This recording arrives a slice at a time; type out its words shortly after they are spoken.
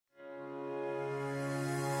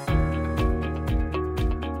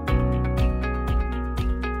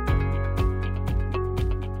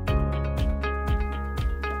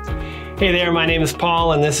Hey there, my name is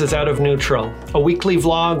Paul, and this is Out of Neutral, a weekly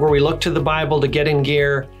vlog where we look to the Bible to get in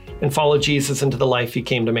gear and follow Jesus into the life he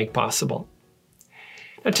came to make possible.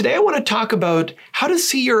 Now, today I want to talk about how to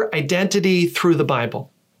see your identity through the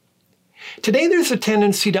Bible. Today there's a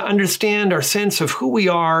tendency to understand our sense of who we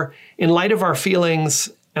are in light of our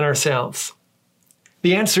feelings and ourselves.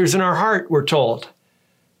 The answer's in our heart, we're told,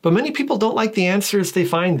 but many people don't like the answers they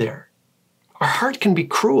find there. Our heart can be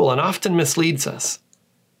cruel and often misleads us.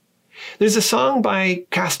 There's a song by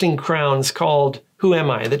Casting Crowns called Who Am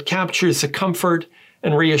I? That captures the comfort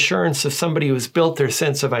and reassurance of somebody who has built their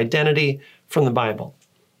sense of identity from the Bible.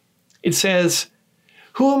 It says,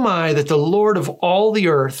 "Who am I that the Lord of all the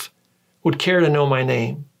earth would care to know my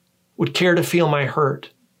name, would care to feel my hurt?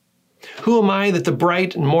 Who am I that the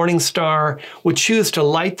bright and morning star would choose to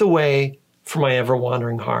light the way for my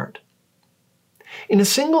ever-wandering heart?" In a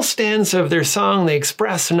single stanza of their song, they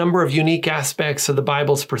express a number of unique aspects of the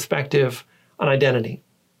Bible's perspective on identity.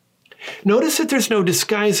 Notice that there's no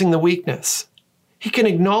disguising the weakness. He can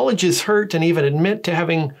acknowledge his hurt and even admit to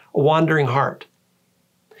having a wandering heart.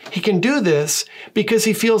 He can do this because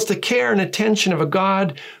he feels the care and attention of a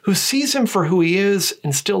God who sees him for who he is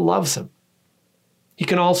and still loves him. He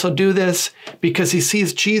can also do this because he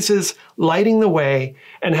sees Jesus lighting the way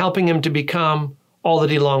and helping him to become all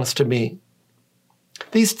that he longs to be.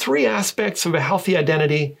 These three aspects of a healthy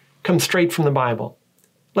identity come straight from the Bible.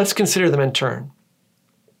 Let's consider them in turn.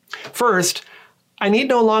 First, I need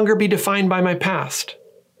no longer be defined by my past.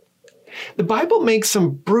 The Bible makes some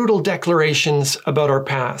brutal declarations about our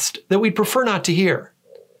past that we'd prefer not to hear.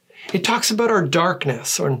 It talks about our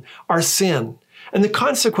darkness and our sin and the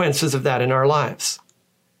consequences of that in our lives.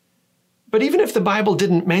 But even if the Bible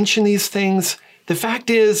didn't mention these things, the fact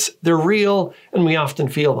is they're real and we often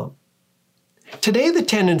feel them. Today, the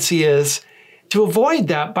tendency is to avoid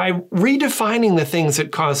that by redefining the things that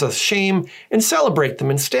cause us shame and celebrate them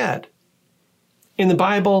instead. In the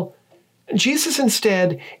Bible, Jesus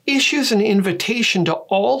instead issues an invitation to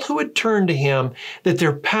all who would turn to him that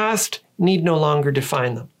their past need no longer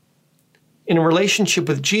define them. In a relationship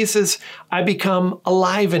with Jesus, I become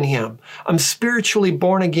alive in him. I'm spiritually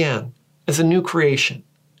born again as a new creation.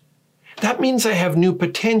 That means I have new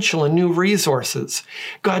potential and new resources.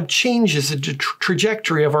 God changes the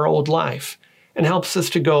trajectory of our old life and helps us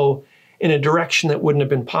to go in a direction that wouldn't have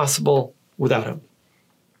been possible without him.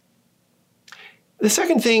 The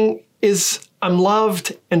second thing is I'm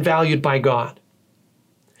loved and valued by God.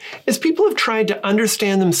 As people have tried to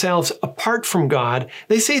understand themselves apart from God,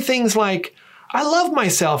 they say things like, "I love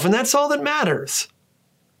myself and that's all that matters."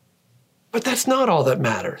 But that's not all that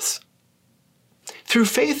matters. Through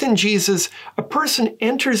faith in Jesus, a person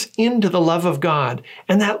enters into the love of God,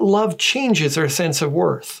 and that love changes our sense of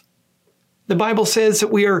worth. The Bible says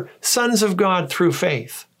that we are sons of God through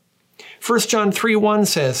faith. 1 John 3:1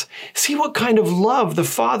 says, "See what kind of love the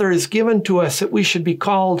Father has given to us that we should be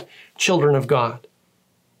called children of God."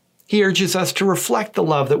 He urges us to reflect the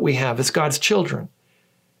love that we have as God's children.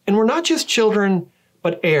 And we're not just children,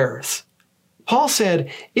 but heirs. Paul said,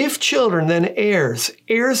 "If children, then heirs,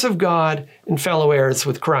 heirs of God and fellow heirs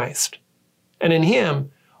with Christ. And in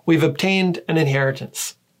him, we've obtained an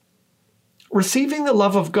inheritance." Receiving the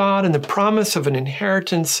love of God and the promise of an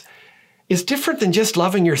inheritance is different than just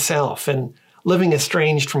loving yourself and living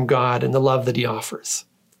estranged from God and the love that he offers.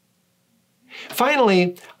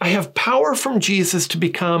 Finally, I have power from Jesus to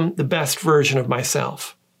become the best version of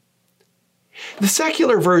myself. The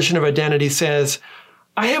secular version of identity says,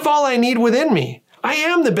 "I have all I need within me. I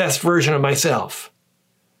am the best version of myself."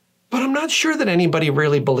 But I'm not sure that anybody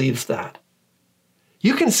really believes that.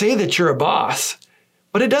 You can say that you're a boss,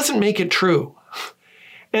 but it doesn't make it true.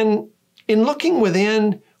 And in looking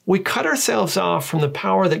within, we cut ourselves off from the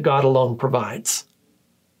power that God alone provides.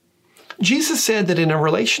 Jesus said that in a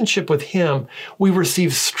relationship with him, we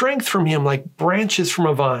receive strength from him like branches from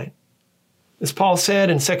a vine. As Paul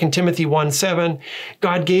said in 2 Timothy 1:7,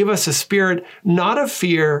 God gave us a spirit not of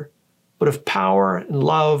fear, but of power and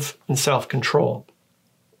love and self-control.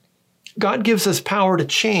 God gives us power to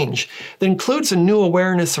change that includes a new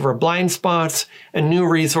awareness of our blind spots and new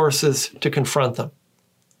resources to confront them.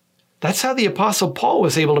 That's how the Apostle Paul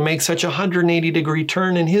was able to make such a 180-degree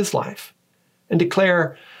turn in his life and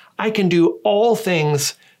declare, "I can do all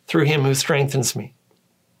things through him who strengthens me."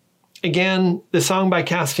 Again, the song by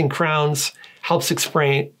Casting Crowns helps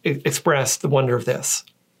express the wonder of this.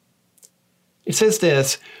 It says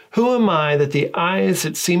this, "Who am I that the eyes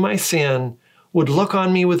that see my sin would look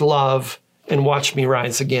on me with love and watch me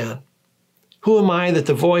rise again? Who am I that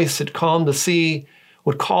the voice that calmed the sea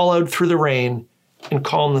would call out through the rain and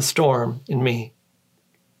calm the storm in me?"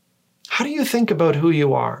 How do you think about who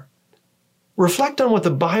you are? Reflect on what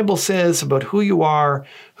the Bible says about who you are,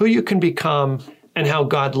 who you can become, and how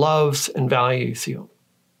God loves and values you.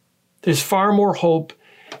 There's far more hope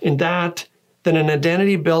in that than an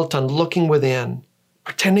identity built on looking within,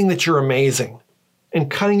 pretending that you're amazing,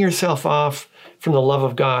 and cutting yourself off from the love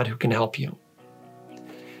of God who can help you.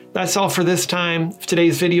 That's all for this time. If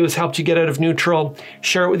today's video has helped you get out of neutral,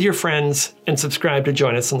 share it with your friends and subscribe to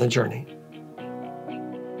join us on the journey.